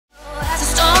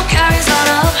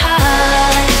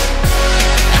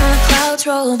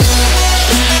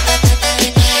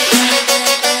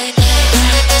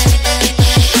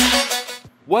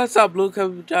What's up, Luca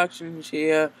Productions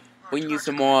here, bringing you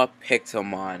some more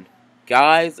Pixelmon.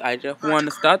 Guys, I just want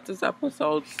to start this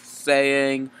episode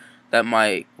saying that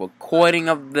my recording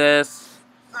of this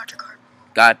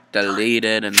got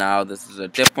deleted and now this is a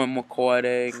different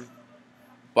recording.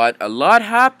 But a lot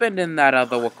happened in that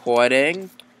other recording,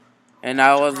 and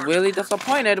I was really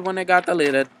disappointed when it got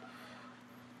deleted.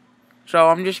 So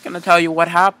I'm just going to tell you what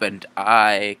happened.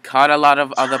 I caught a lot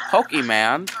of other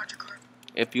Pokemon.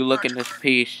 If you look in this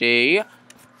PC,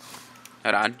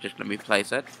 hold on, just let me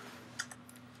place it.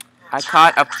 I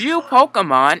caught a few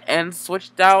Pokemon and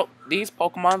switched out these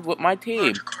Pokemon with my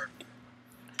team.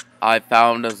 I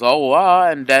found a Zoa,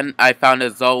 and then I found a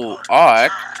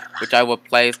Zoroark, which I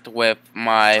replaced with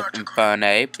my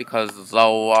Infernape because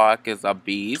Zoroark is a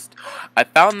beast. I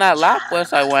found that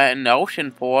Lapras I went in the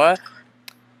ocean for.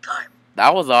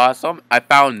 That was awesome. I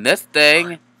found this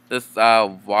thing, this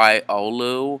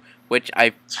Riolu, which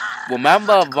I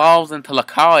remember evolves into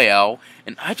Lucario,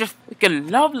 and I just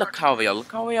freaking love Lucario.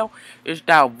 Lucario is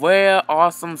that rare,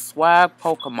 awesome swag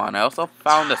Pokemon. I also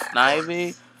found a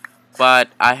Snivy, but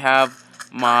I have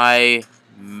my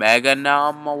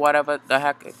Meganum or whatever the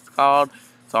heck it's called,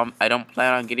 so I don't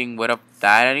plan on getting rid of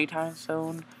that anytime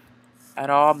soon. At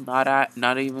all,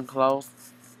 not even close.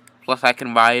 Plus, I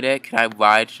can ride it. Can I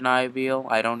ride Snivy?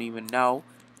 I don't even know.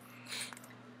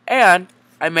 And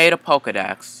I made a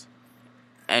Pokedex,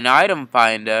 an item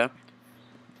finder,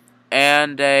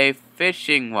 and a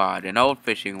fishing rod, an old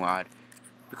fishing rod,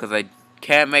 because I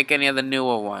can't make any of the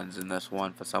newer ones in this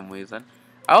one for some reason.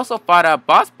 I also fought a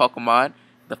boss Pokemon,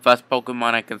 the first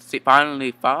Pokemon I can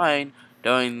finally find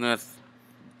during this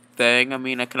thing. I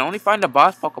mean, I can only find a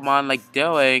boss Pokemon like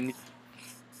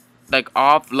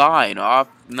offline,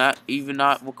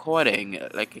 not recording.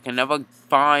 Like, I can never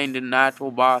find an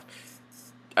actual boss.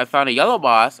 I found a yellow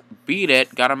boss, beat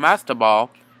it, got a Master Ball,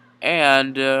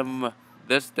 and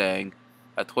this thing,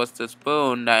 a Twisted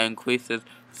Spoon that increases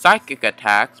psychic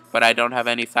attacks, but I don't have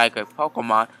any psychic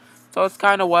Pokemon, so it's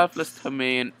kind of worthless to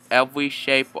me in every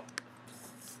shape,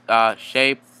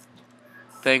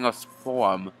 thing, or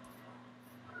form.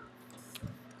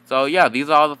 So yeah, these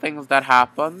are all the things that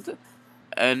happened.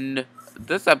 And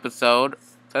this episode,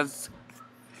 since,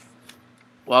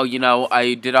 well, you know,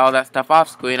 I did all that stuff off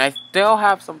screen, I still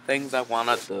have some things I want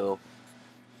to do.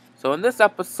 So in this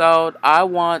episode, I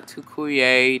want to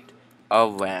create a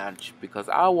ranch, because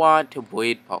I want to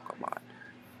breed Pokemon.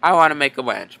 I want to make a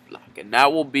ranch block, and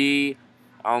that will be,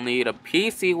 I'll need a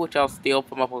PC, which I'll steal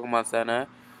from a Pokemon Center,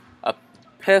 a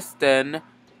piston,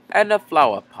 and a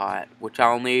flower pot, which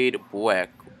I'll need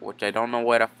brick, which I don't know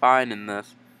where to find in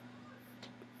this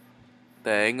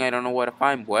thing. I don't know where to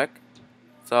find brick.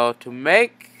 So to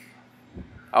make,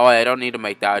 oh, I don't need to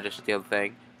make that, I just steal the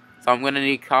thing. So I'm gonna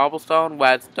need cobblestone,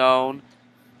 redstone,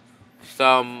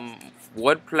 some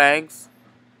wood planks.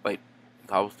 Wait,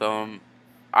 cobblestone.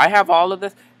 I have all of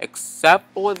this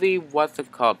except for the, what's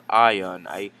it called, iron.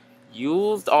 I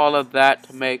used all of that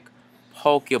to make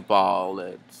Pokeball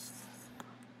lids.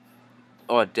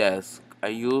 Or disc. I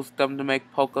used them to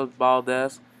make Pokeball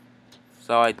discs.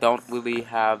 So I don't really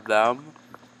have them.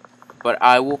 But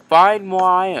I will find more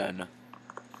iron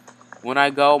when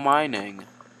I go mining.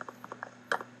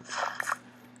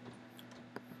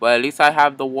 But at least I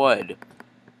have the wood.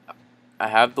 I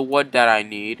have the wood that I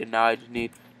need, and now I just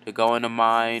need to go in a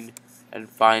mine and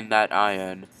find that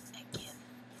iron.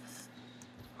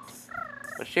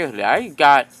 But seriously, I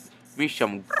got me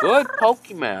some good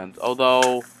Pokemons.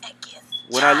 Although,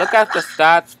 when I look at the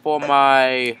stats for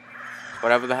my,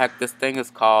 whatever the heck this thing is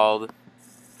called,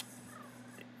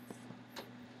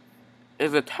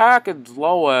 his attack is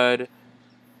lowered,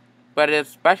 but his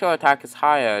special attack is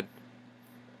higher.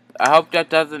 I hope that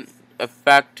doesn't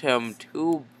affect him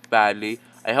too badly.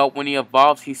 I hope when he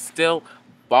evolves, he's still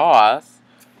boss,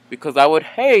 because I would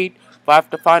hate if I have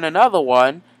to find another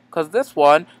one, because this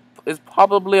one is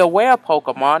probably a rare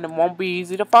Pokemon and won't be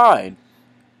easy to find.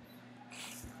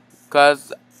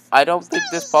 Because I don't think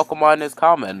this Pokemon is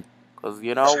common. Because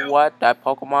you know what? That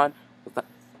Pokemon...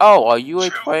 Oh, are you a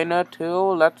trainer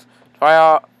too? Let's try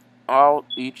out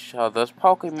each other's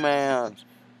Pokemons.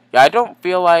 Yeah, I don't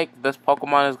feel like this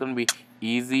Pokemon is going to be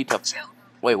easy to...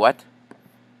 Wait, what?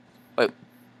 Wait,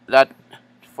 that...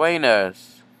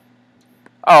 Trainers.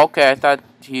 Oh, okay, I thought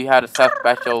he had a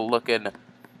special looking thing,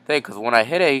 because when I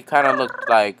hit it, he kind of looked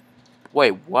like...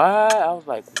 Wait, what? I was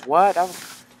like, what?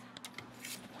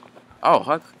 Oh,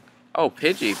 huh? Oh,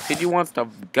 Pidgey. Pidgey wants to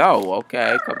go.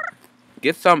 Okay, come.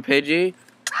 Get some, Pidgey.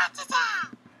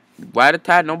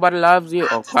 Rattata, nobody loves you.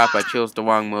 Oh, crap, I chose the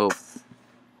wrong move.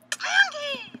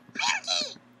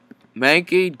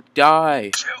 Mankey,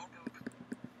 die.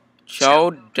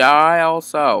 Cho die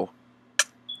also.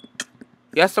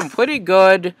 He has some pretty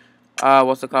good,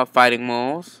 what's it called, fighting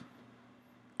moves.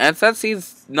 And since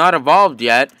he's not evolved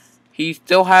yet, he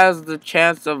still has the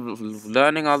chance of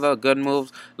learning all the good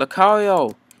moves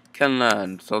Lucario can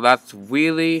learn. So that's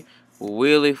really,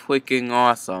 really freaking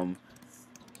awesome.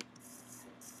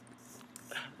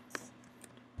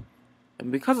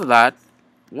 And because of that,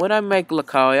 when I make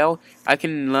Lucario, I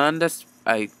can learn this.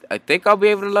 I think I'll be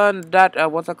able to learn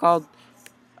that, what's it called?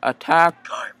 Attack.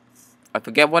 I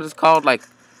forget what it's called, like,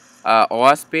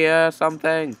 Aura Spear or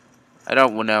something. I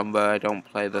don't remember. I don't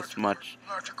play this much.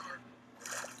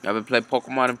 I haven't played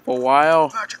Pokemon for a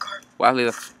while. Well,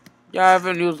 yeah, I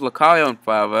haven't used Lucario in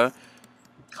forever.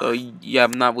 So, yeah,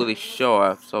 I'm not really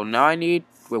sure. So, now I need...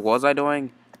 What was I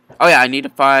doing? Oh, yeah, I need to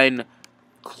find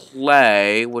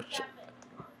clay, which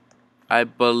I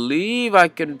believe I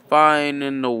can find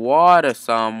in the water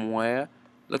somewhere.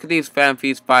 Look at these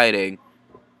Fanfees fighting.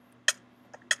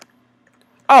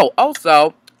 Oh,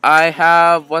 also, I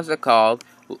have... What's it called?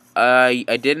 I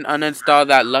didn't uninstall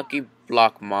that Lucky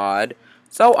Block mod.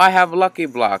 So I have Lucky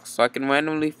Blocks, so I can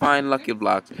randomly find Lucky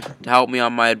Blocks to help me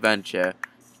on my adventure.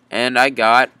 And I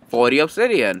got 40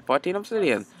 obsidian, 14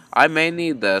 obsidian. I may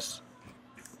need this.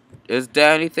 Is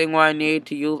there anything where I need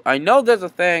to use? I know there's a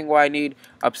thing where I need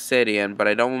obsidian, but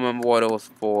I don't remember what it was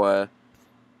for.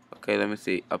 Okay, let me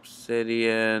see.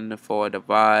 Obsidian for a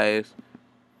device.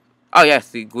 Oh yes,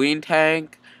 the green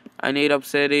tank. I need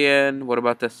obsidian. What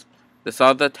about this? This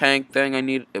other tank thing, I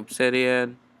need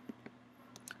obsidian.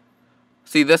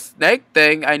 See, this snake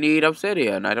thing, I need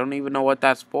obsidian. I don't even know what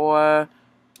that's for.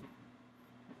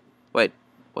 Wait,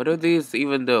 what do these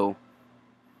even do?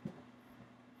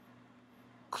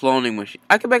 Cloning machine.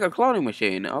 I can make a cloning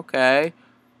machine. Okay.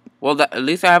 Well, at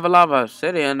least I have a lot of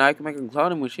obsidian. I can make a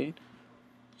cloning machine.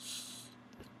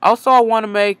 Also, I want to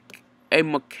make a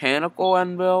mechanical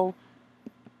anvil.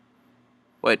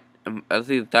 Wait,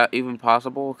 is that even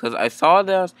possible? Because I saw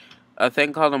there's a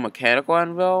thing called a mechanical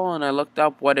anvil, and I looked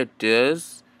up what it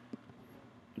does.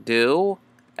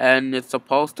 And it's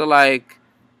supposed to, like,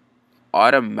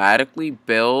 automatically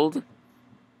build.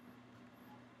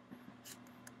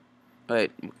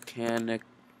 Wait,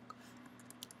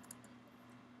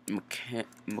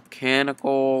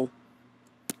 mechanical.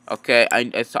 Okay,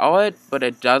 I saw it, but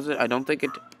it doesn't. I don't think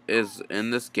it is in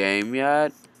this game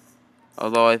yet.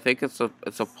 Although I think it's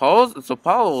supposed.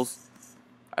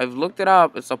 I've looked it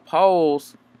up. It's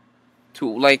supposed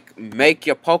to, like, make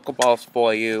your Pokeballs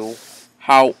for you.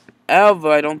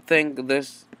 However, I don't think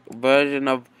this version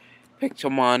of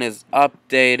Pixelmon is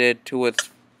updated to its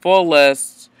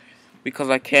fullest because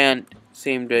I can't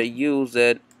seem to use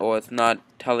it, or it's not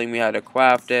telling me how to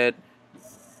craft it,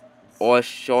 or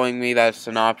showing me that it's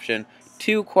an option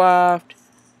to craft.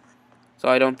 So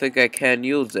I don't think I can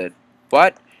use it.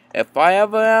 But if I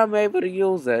ever am able to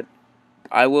use it,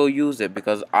 I will use it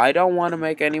because I don't want to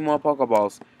make any more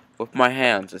Pokeballs with my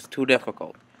hands. It's too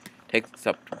difficult. It takes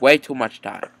up way too much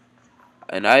time.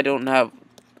 And I don't want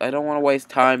to waste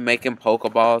time making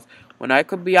Pokeballs when I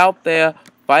could be out there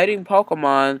fighting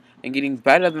Pokemon and getting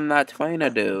better than that trainer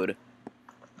dude.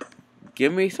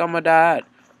 Give me some of that.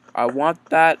 I want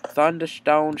that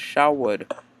Thunderstone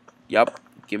Shard. Yup.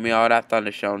 Give me all that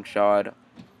Thunderstone Shard.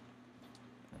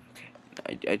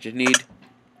 I just need...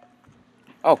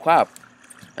 Oh, crap.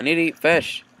 I need to eat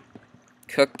fish.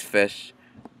 Cooked fish.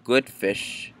 Good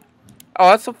fish. Oh,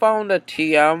 I also found a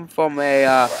TM from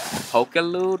a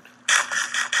Pokeloot.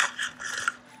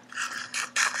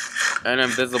 An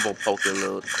invisible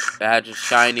Pokeloot. It had a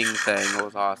shining thing. It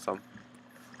was awesome.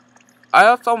 I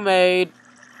also made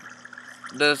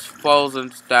this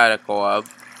frozen static orb.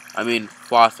 I mean,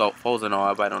 frozen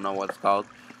orb. I don't know what it's called.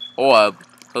 Orb.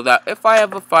 So that if I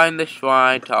ever find the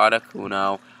shrine to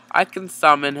Articuno, I can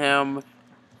summon him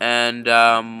and,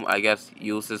 I guess,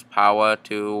 use his power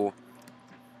to...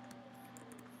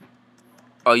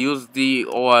 Or use the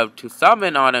orb to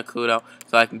summon Articuno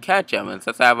so I can catch him. And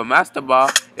since I have a Master Ball,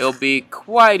 it'll be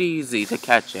quite easy to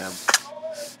catch him.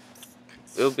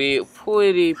 It'll be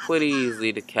pretty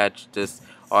easy to catch this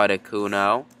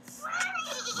Articuno.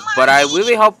 But I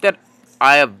really hope that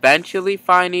I eventually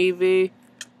find Eevee,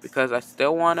 because I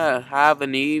still want to have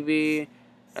an Eevee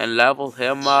and level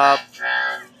him up.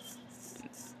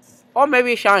 Or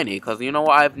maybe a shiny, because you know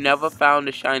what? I've never found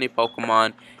a shiny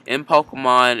Pokemon in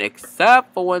Pokemon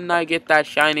except for when I get that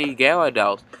shiny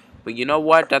Gyarados. But you know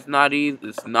what? That's not easy.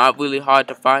 It's not really hard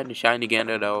to find a shiny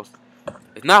Gyarados.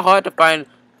 It's not hard to find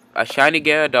a shiny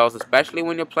Gyarados, especially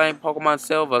when you're playing Pokemon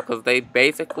Silver, because they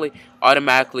basically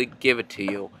automatically give it to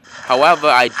you. However,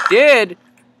 I did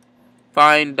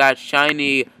find that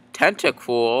shiny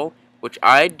Tentacruel which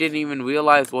I didn't even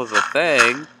realize was a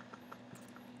thing.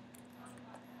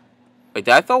 Wait,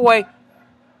 that's the way.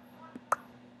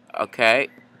 Okay.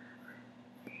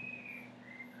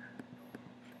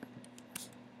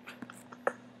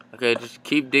 Okay, just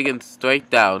keep digging straight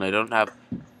down. I don't have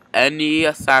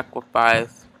any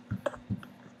sacrifice.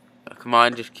 Come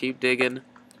on, just keep digging.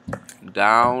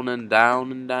 Down and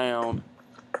down and down.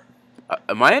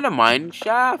 Am I in a mine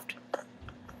shaft?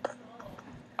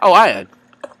 Oh, iron.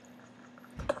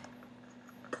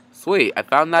 Sweet, I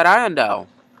found that iron down.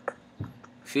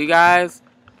 See, guys?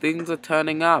 Things are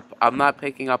turning up. I'm not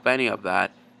picking up any of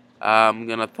that. I'm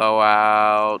gonna throw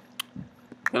out...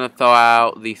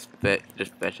 this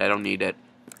fish. I don't need it.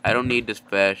 I don't need this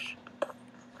fish.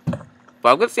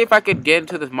 But I'm gonna see if I can get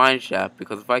into this mine shaft.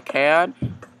 Because if I can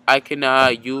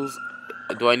use...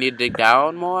 Do I need to dig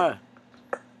down more?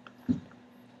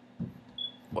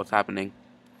 What's happening?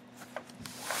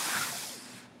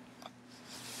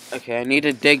 Okay, I need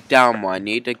to dig down more. I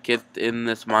need to get in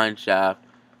this mine shaft.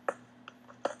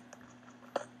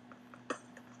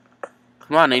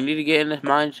 Come on, I need to get in this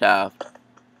mine shaft.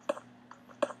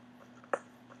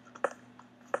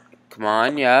 Come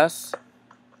on, yes.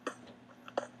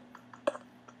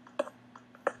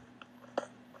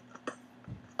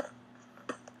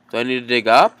 Do I need to dig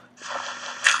up?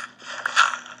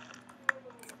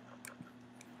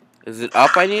 Is it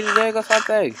up I need to dig or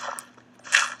something?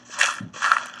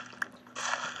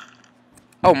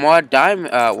 Oh, more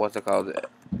diamond, what's it called?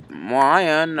 More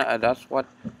iron, that's what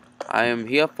I am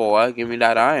here for. Give me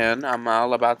that iron. I'm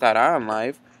all about that iron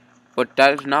life. But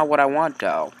that is not what I want,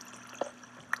 though.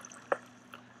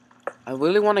 I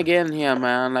really want to get in here,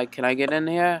 man. Like, can I get in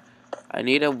here? I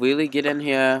need to really get in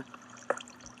here.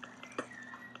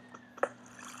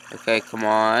 Okay, come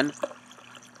on.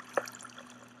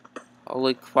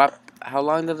 Holy crap. How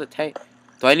long does it take?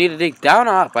 Do I need to dig down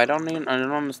or up? I don't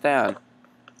understand.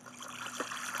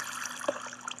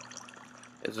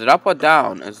 Is it up or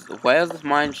down? Where's this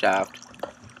mine shaft?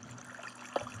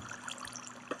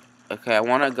 Okay, I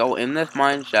want to go in this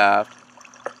mine shaft.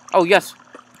 Oh, yes.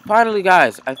 Finally,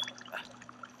 guys.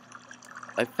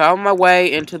 I found my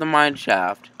way into the mine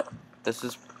shaft. This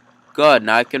is good.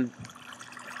 Now I can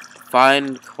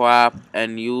find crap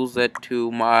and use it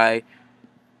to my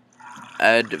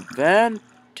advantage.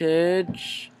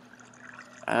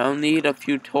 I'll need a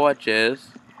few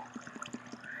torches.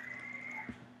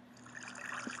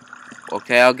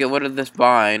 Okay, I'll get rid of this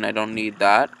vine. I don't need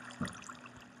that.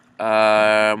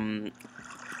 I'll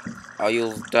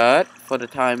use dirt for the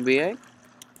time being.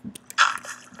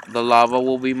 The lava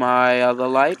will be my other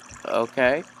light.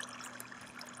 Okay.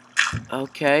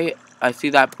 Okay. I see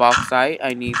that bauxite.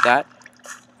 I need that.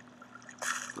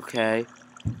 Okay.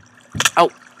 Oh!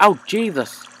 Oh,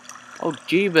 Jesus! Oh,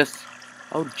 Jeebus!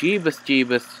 Oh,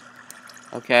 Jeebus.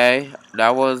 Okay.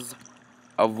 That was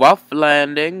a rough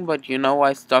landing, but you know,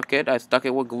 I stuck it. I stuck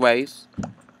it with grace.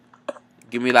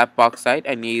 Give me that bauxite.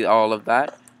 I need all of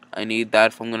that. I need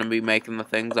that if I'm going to be making the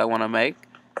things I want to make.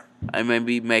 I may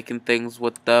be making things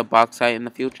with the bauxite in the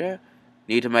future.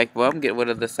 Need to make room. Get rid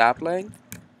of the sapling.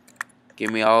 Give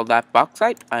me all that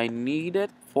bauxite. I need it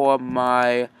for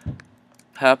my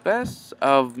purpose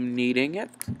of needing it.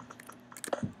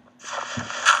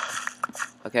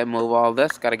 Okay, move all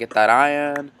this. Gotta get that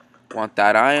iron. Want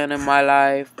that iron in my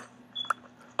life.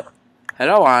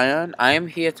 Hello, iron. I am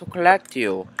here to collect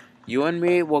you. You and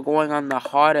me, we're going on the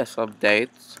hardest of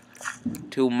dates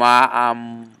to my,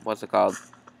 what's it called?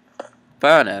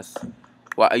 Furnace.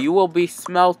 Well, you will be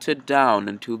smelted down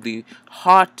into the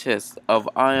hottest of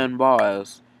iron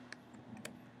bars.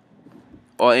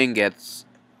 Or ingots.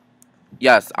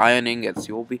 Yes, iron ingots.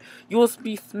 You will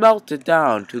be smelted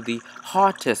down to the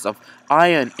hottest of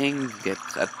iron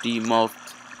ingots at the most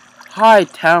high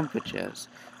temperatures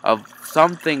of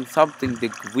something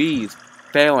degrees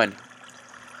Fahrenheit.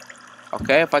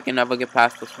 Okay, if I can never get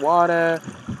past this water,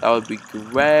 that would be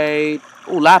great.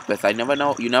 Ooh, lapis. I never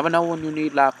know. You never know when you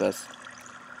need lapis.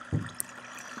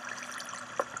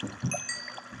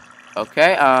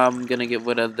 Okay, I'm gonna get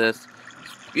rid of this.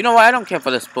 You know what? I don't care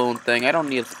for the spoon thing. I don't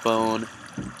need a spoon.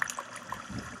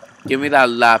 Give me that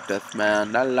lapis,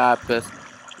 man. That lapis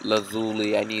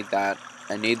lazuli. I need that.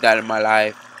 I need that in my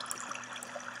life.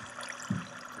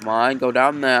 Come on, go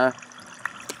down there.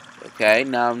 Okay,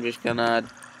 now I'm just gonna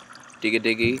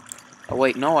diggy. Oh,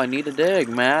 wait, no, I need to dig,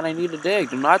 man. I need to dig.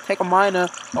 Do not take a miner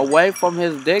away from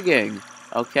his digging.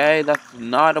 Okay, that's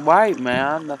not right,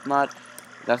 man. That's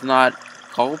not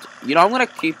cult. You know, I'm gonna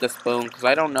keep the spoon, because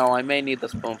I don't know. I may need the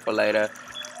spoon for later.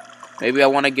 Maybe I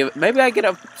want to maybe I get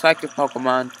a psychic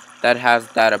Pokemon that has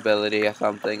that ability or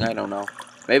something. I don't know.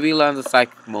 Maybe he learns a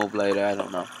psychic move later. I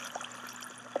don't know.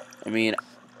 I mean,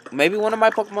 maybe one of my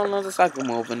Pokemon learns a Psychic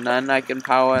move, and then I can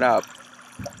power it up.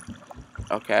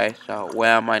 Okay, so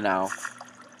where am I now?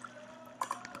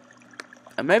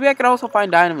 And maybe I could also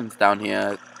find diamonds down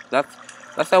here.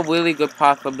 That's a really good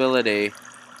possibility.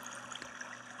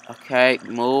 Okay,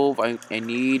 move. I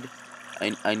need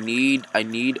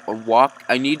a walk.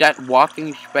 I need that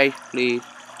walking space, please.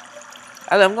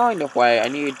 I'm going this way. I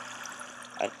need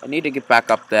to get back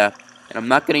up there. And I'm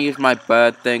not gonna use my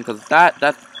bird thing because that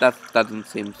doesn't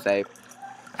seem safe.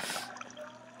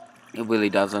 It really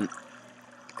doesn't.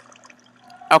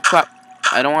 Oh crap!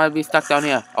 I don't want to be stuck down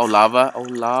here. Oh lava! Oh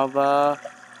lava!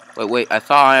 Wait! I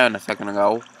saw iron a second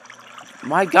ago.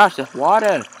 My gosh, this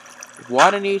water! This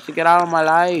water needs to get out of my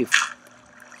life.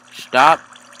 Stop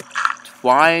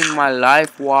flying my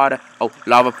life, water. Oh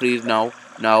lava, please no,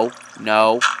 no,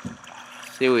 no.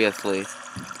 Seriously.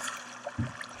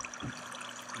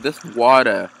 This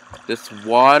water,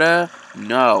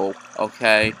 no.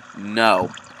 Okay,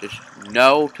 no. Just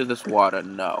no to this water,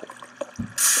 no.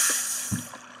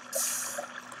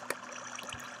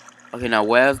 Okay, now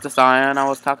where's this iron I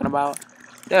was talking about?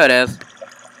 There it is.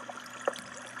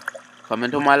 Come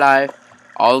into my life.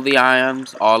 All of the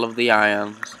irons.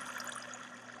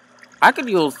 I could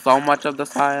use so much of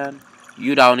this iron.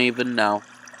 You don't even know.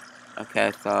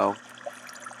 Okay, so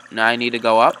now I need to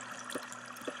go up.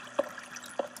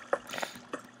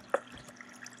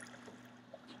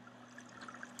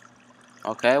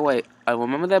 Okay, wait. I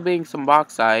remember there being some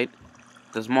bauxite.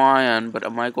 There's more iron, but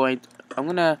I'm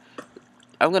gonna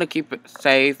keep it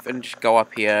safe and just go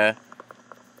up here.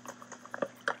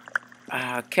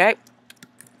 Okay.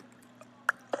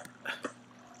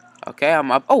 Okay,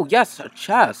 I'm up. Oh, yes, a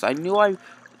chest.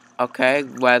 Okay,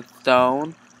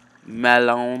 redstone,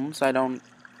 melons.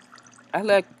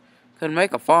 Could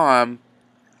make a farm.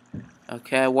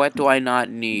 Okay, what do I not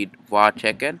need? Raw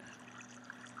chicken.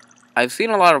 I've seen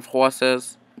a lot of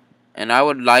horses, and I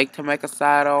would like to make a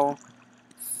saddle.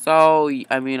 So,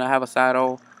 I mean, I have a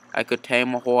saddle. I could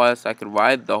tame a horse. I could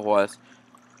ride the horse.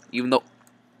 Even though,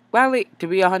 well, to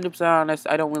be 100% honest,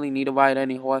 I don't really need to ride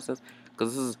any horses.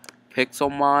 Because this is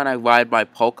Pixelmon. I ride my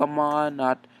Pokemon,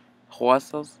 not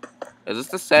horses. Is this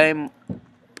the same?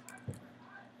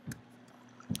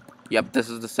 Yep, this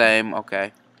is the same.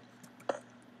 Okay.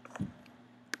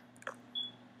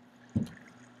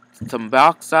 Some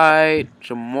bauxite,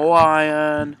 some more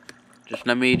iron.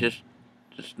 Let me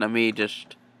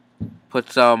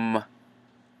put some.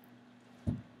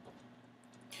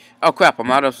 Oh crap! I'm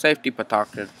out of safety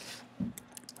precautions.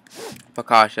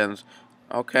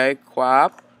 Okay,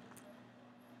 crap.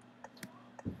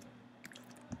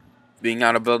 Being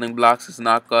out of building blocks is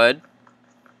not good,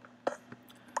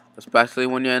 especially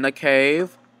when you're in a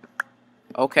cave.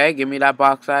 Okay, give me that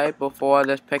bauxite before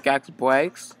this pickaxe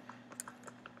breaks.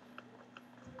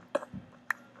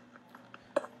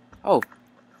 Oh,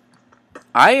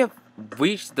 I have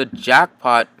reached the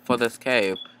jackpot for this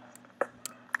cave.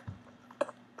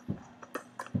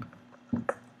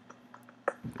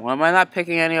 Why am I not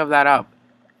picking any of that up?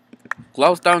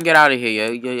 Glowstone, get out of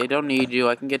here. I don't need you.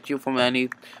 I can get you from any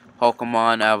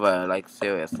Pokemon ever. Like,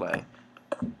 seriously.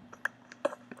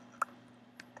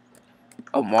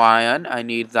 Oh, more iron. I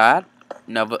need that.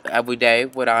 Never, every day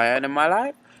with iron in my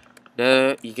life.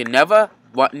 You can never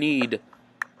not need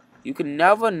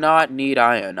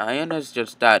iron. Iron is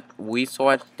just that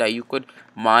resource that you could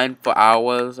mine for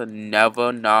hours and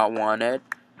never not want it.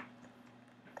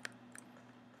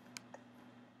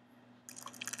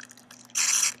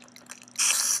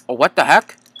 Oh, what the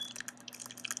heck?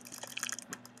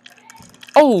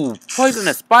 Oh,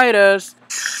 poisonous spiders.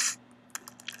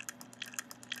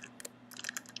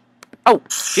 Oh,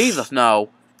 Jesus, no.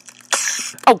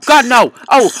 Oh, God, no.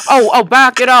 Oh,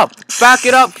 back it up. Back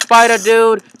it up, spider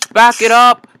dude. Back it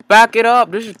up. Back it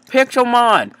up. This is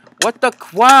Pixelmon. What the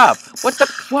crap? What the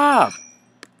crap?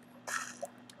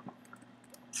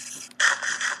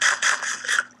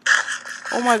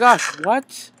 Oh, my gosh.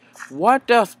 What? What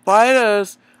the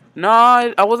spiders? No,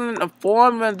 I wasn't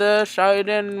informed of this. I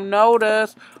didn't know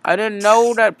this. I didn't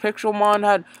know that Pixelmon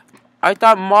had... I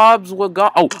thought mobs were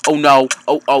gone. Oh no.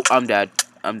 Oh, I'm dead.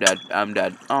 I'm dead.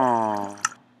 Oh.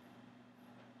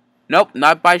 Nope,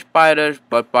 not by spiders,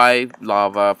 but by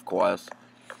lava, of course.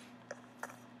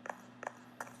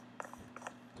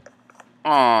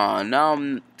 Oh, now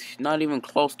I'm not even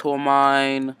close to a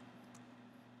mine.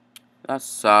 That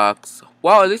sucks.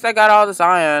 Well, at least I got all this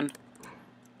iron.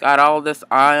 Got all this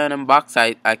iron and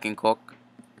bauxite I can cook.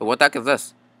 But what the heck is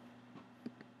this?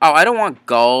 Oh, I don't want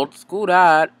gold. Screw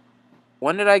that.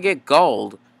 When did I get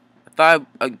gold? I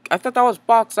thought that was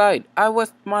bauxite. I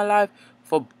risked my life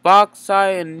for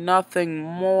bauxite and nothing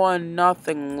more,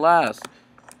 nothing less.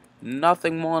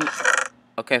 Nothing more.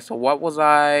 Okay, so what was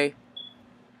my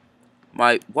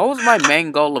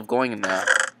main goal of going in there?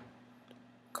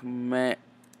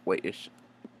 Wait,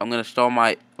 I'm gonna store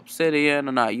my obsidian.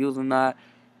 I'm not using that.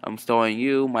 I'm storing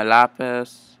you, my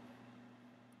lapis.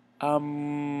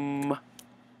 What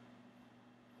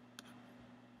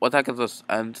the heck is this?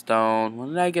 Endstone. When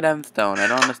did I get endstone? I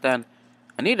don't understand.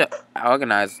 I need to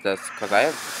organize this because I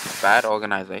have bad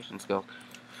organization skills.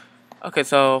 Okay,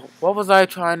 so what was I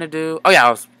trying to do? Oh yeah, I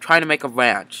was trying to make a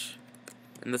ranch.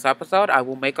 In this episode, I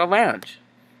will make a ranch.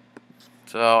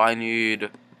 So I need.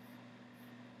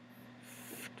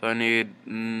 I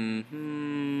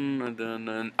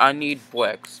need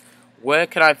bricks. Where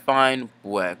can I find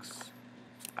bricks?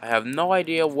 I have no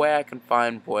idea where I can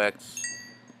find bricks.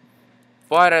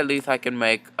 But at least I can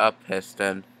make a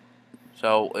piston.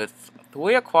 So it's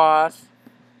 3 across,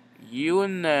 you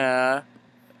in there,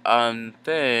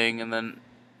 thing, and then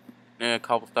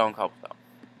cobblestone.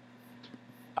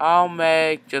 I'll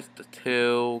make just the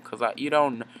 2, cause you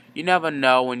never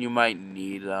know when you might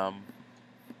need them.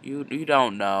 You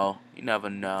don't know, you never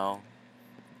know.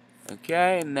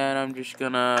 Okay, and then I'm just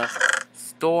gonna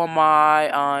store my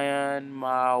iron,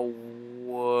 my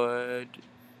wood,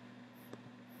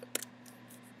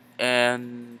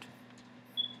 and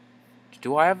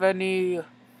do I have anything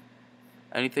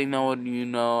that would,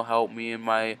 help me in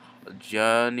my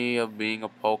journey of being a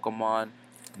Pokemon?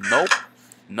 Nope.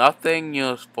 Nothing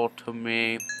useful to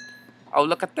me. Oh,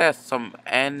 look at this. Some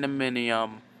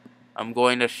aluminium. I'm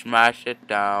going to smash it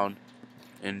down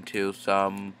into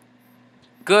some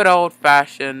good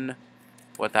old-fashioned,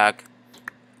 what the heck?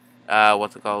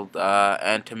 What's it called?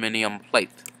 Aluminium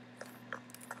plate.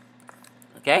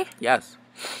 Okay? Yes.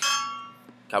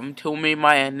 Come to me,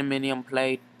 my aluminium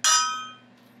plate.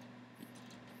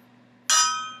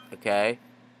 Okay.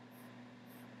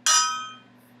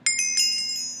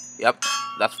 Yep,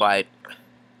 that's right.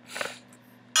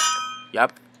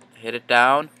 Yep, hit it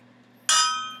down.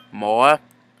 More.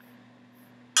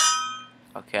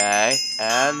 Okay,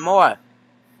 and more.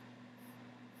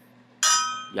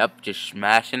 Yep, just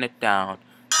smashing it down.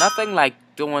 Nothing like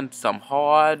doing some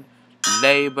hard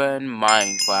labor in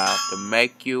Minecraft to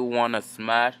make you want to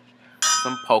smash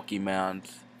some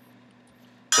Pokemons.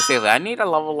 But seriously, I need to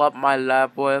level up my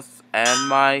Lapras and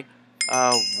my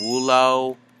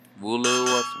Wooloo.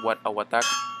 What the heck?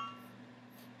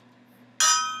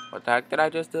 What the heck did I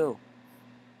just do?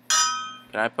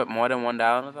 Can I put more than one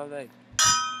down or something?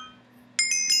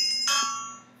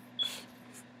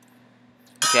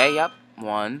 Okay, yep,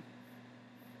 1.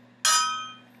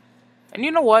 And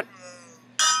you know what?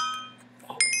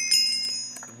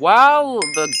 While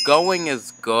the going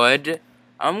is good,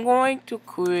 I'm going to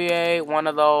create one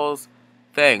of those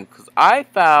things. Because I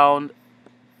found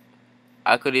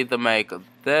I could either make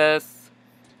this.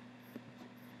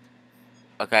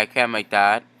 Okay, I can't make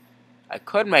that. I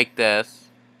could make this.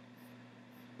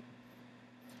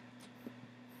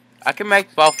 I can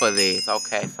make both of these.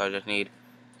 Okay, so I just need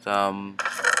some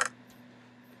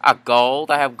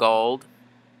gold. I have gold.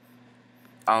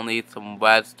 I'll need some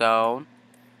redstone.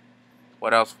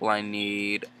 What else will I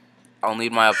need? I'll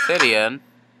need my obsidian.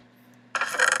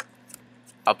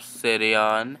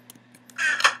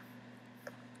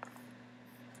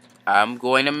 I'm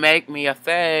going to make me a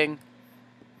thing.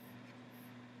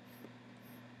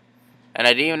 And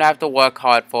I didn't even have to work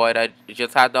hard for it. I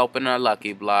just had to open a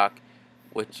lucky block.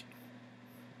 Which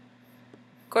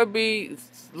could be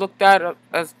looked at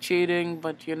as cheating,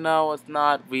 but it's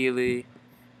not really.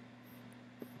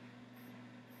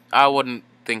 I wouldn't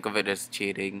think of it as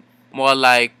cheating. More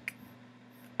like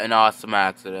an awesome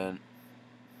accident.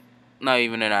 Not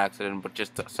even an accident, but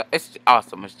just it's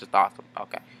awesome. It's just awesome.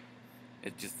 Okay,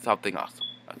 it's just something awesome.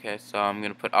 Okay, so I'm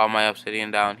gonna put all my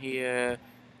obsidian down here.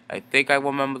 I think I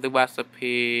remember the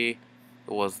recipe.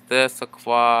 It was this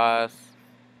across.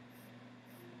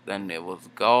 Then it was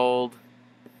gold.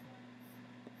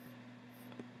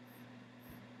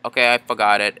 Okay, I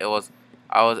forgot it.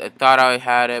 I thought I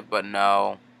had it, but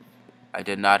no. I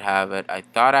did not have it. I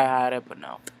thought I had it, but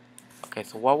no. Okay,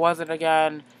 so what was it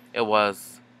again? It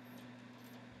was...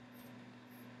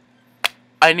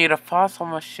 I need a fossil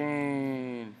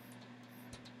machine.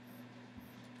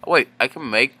 Oh, wait, I can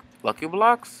make lucky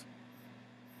blocks?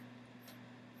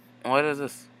 What is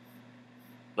this?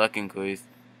 Luck increase.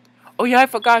 Oh yeah, I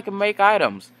forgot I can make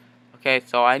items. Okay,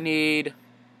 so I need...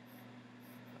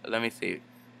 Let me see.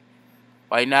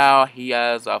 Right now, he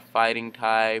has a fighting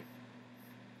type.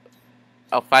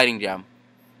 A fighting gem.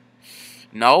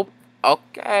 Nope.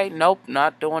 Okay, nope,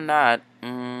 not doing that.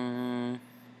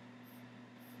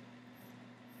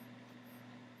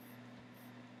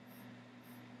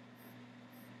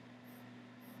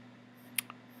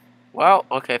 Well,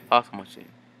 okay, fossil machine.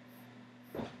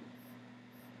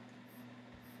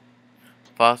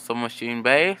 Fossil machine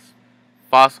base.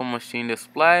 Fossil machine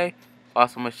display.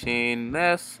 Fossil machine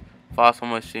this. Fossil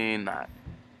machine that.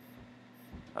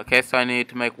 Okay, so I need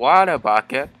to make water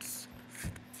buckets.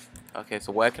 Okay,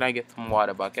 so where can I get some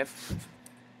water buckets?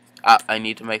 I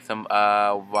need to make some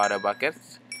water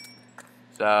buckets.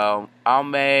 So I'll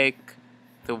make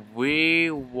 3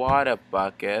 water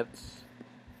buckets.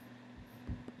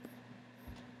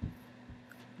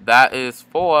 That is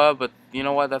 4, but you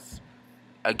know what?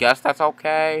 I guess that's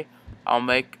okay. I'll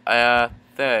make a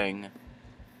thing.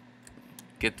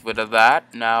 Get rid of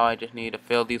that. Now I just need to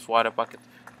fill these water buckets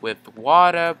with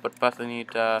water, but first I need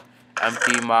to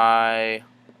empty my,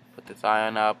 put this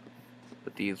iron up,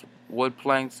 put these wood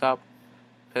planks up,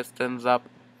 pistons up,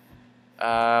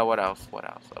 what else,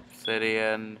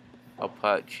 obsidian, I'll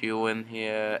put you in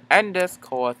here, and this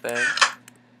core thing.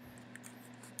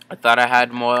 I thought I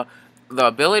had the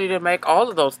ability to make all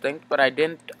of those things, but I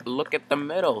didn't look at the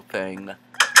middle thing,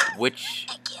 which,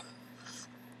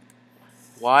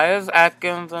 why is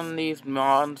Atkins and these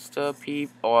monster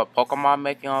people, or Pokemon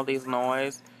making all these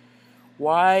noise?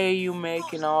 Why are you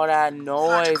making all that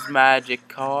noise,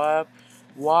 Magikarp?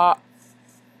 What?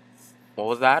 What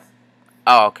was that?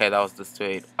 Oh, okay, that was the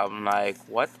street. I'm like,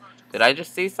 what? Did I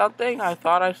just see something? I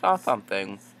thought I saw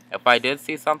something. If I did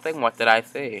see something, what did I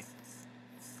see?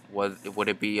 Would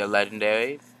it be a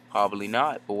legendary? Probably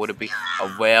not. But would it be a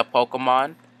rare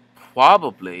Pokemon?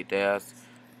 Probably. There's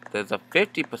a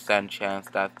 50% chance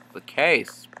that's the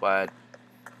case, but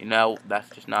you know, that's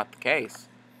just not the case.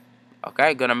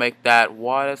 Okay, gonna make that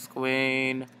water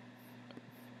screen.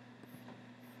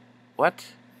 What?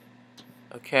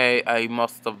 Okay, I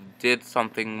must have did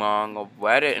something wrong or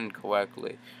read it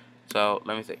incorrectly. So,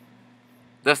 let me see.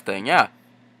 This thing, yeah.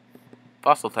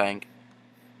 Fossil tank.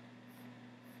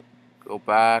 Go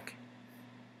back.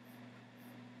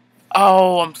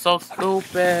 Oh, I'm so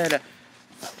stupid.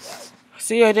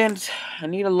 See, I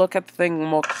need to look at the thing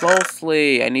more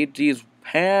closely. I need these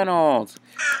panels.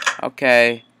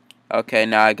 Okay. Okay,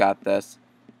 now I got this.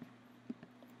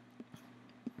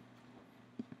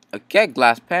 Okay,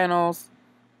 glass panels.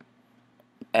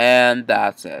 And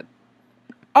that's it.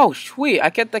 Oh, sweet. I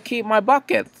get to keep my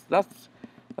buckets. That's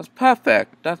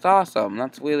perfect. That's awesome.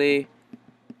 That's really...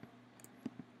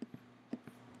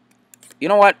 You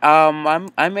know what?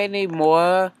 I may need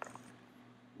more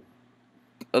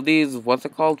of these, what's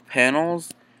it called,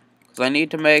 panels. Because I need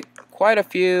to make quite a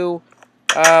few,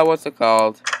 what's it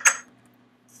called?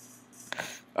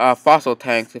 Fossil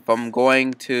tanks if I'm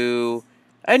going to...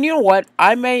 And you know what?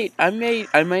 I may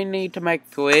need to make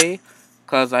 3.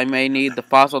 Because I may need the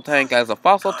fossil tank as a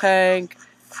fossil tank.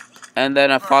 And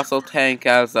then a fossil tank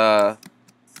as a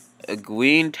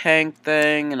green tank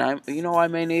thing. And I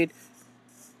may need...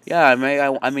 Yeah, I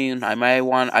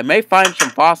may find some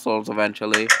fossils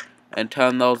eventually. And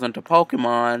turn those into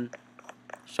Pokemon.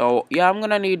 So, yeah, I'm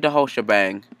gonna need the whole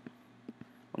shebang.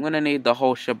 I'm gonna need the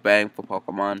whole shebang for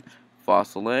Pokemon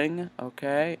fossiling.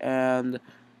 Okay, and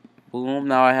boom,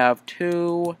 now I have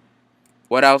 2.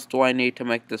 What else do I need to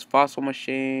make this fossil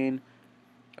machine?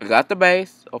 I got the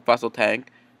base, or fossil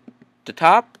tank. The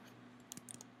top,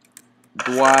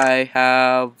 do I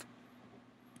have,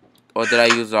 or did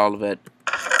I use all of it?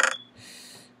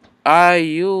 I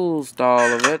used all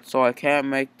of it, so I can't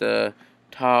make the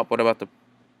top. What about the,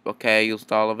 okay, I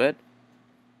used all of it.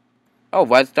 Oh,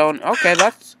 redstone, okay,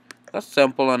 that's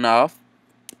simple enough.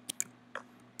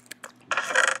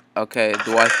 Okay,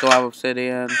 do I still have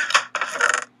obsidian?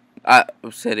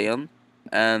 Obsidian.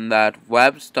 And that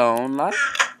webstone, like,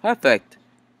 perfect.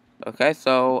 Okay,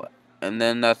 so, and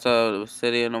then that's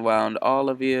obsidian around all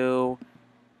of you.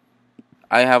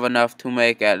 I have enough to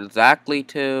make exactly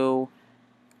 2.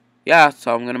 Yeah,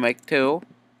 so I'm gonna make 2.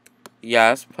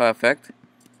 Yes, perfect.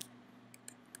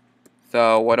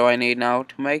 So, what do I need now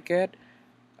to make it?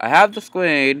 I have the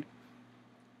screen.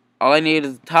 All I need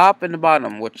is the top and the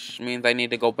bottom, which means I need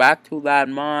to go back to that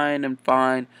mine and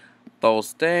find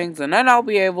those things, and then I'll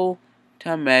be able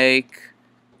to make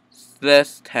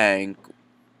this tank,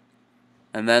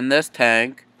 and then this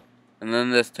tank, and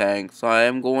then this tank. So I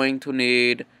am going to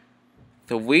need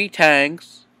 3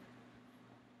 tanks,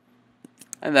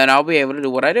 and then I'll be able to do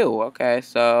what I do. Okay,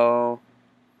 so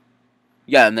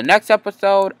yeah, in the next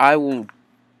episode, I will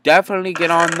definitely get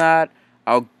on that.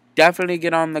 I'll definitely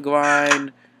get on the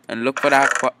grind and look for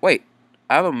that. Wait,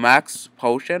 I have a max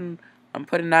potion. I'm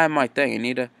putting that in my thing. I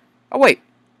need to. Oh wait,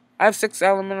 I have 6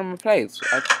 elemental plates.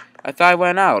 I thought I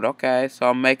went out. Okay, so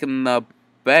I'm making the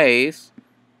base.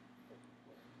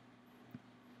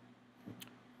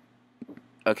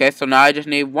 Okay, so now I just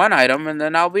need one item, and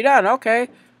then I'll be done. Okay,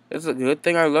 it's a good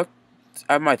thing I looked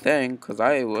at my thing, because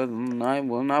I will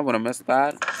not want to miss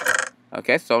that.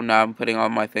 Okay, so now I'm putting all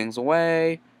my things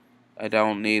away. I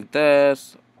don't need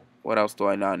this. What else do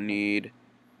I not need?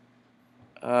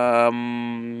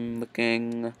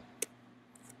 Looking.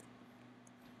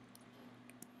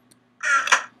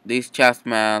 These chests,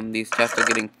 man. These chests are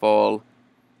getting full.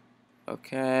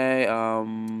 Okay,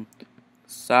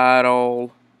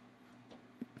 saddle.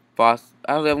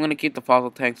 Actually, I'm gonna keep the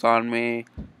fossil tanks on me.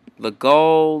 The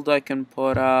gold I can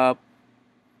put up.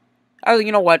 Actually,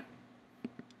 you know what?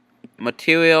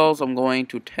 Materials I'm going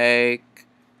to take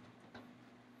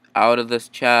out of this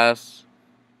chest.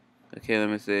 Okay, let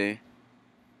me see.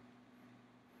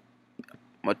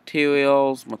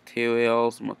 Materials.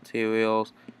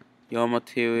 Your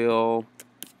material.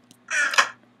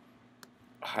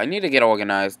 I need to get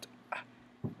organized.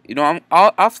 You know,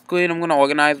 off screen. I'm gonna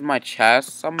organize my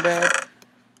chest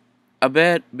a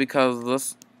bit, because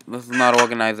this is not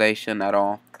organization at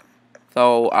all.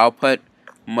 So I'll put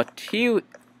material.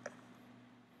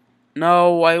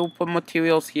 No, I will put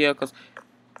materials here, because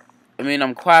I mean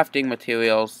I'm crafting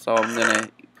materials, so I'm gonna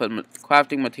put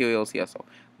crafting materials here. So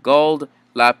gold,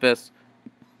 lapis,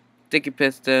 sticky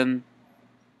piston,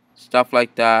 stuff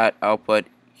like that. I'll put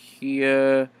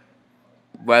here.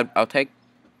 But I'll take.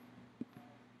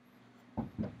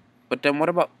 But then what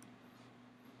about?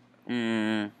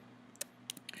 Yeah,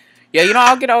 you know,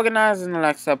 I'll get organized in the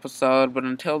next episode. But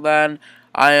until then,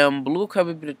 I am Blue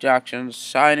Cubby Jackson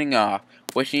signing off.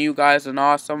 Wishing you guys an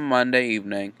awesome Monday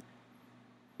evening.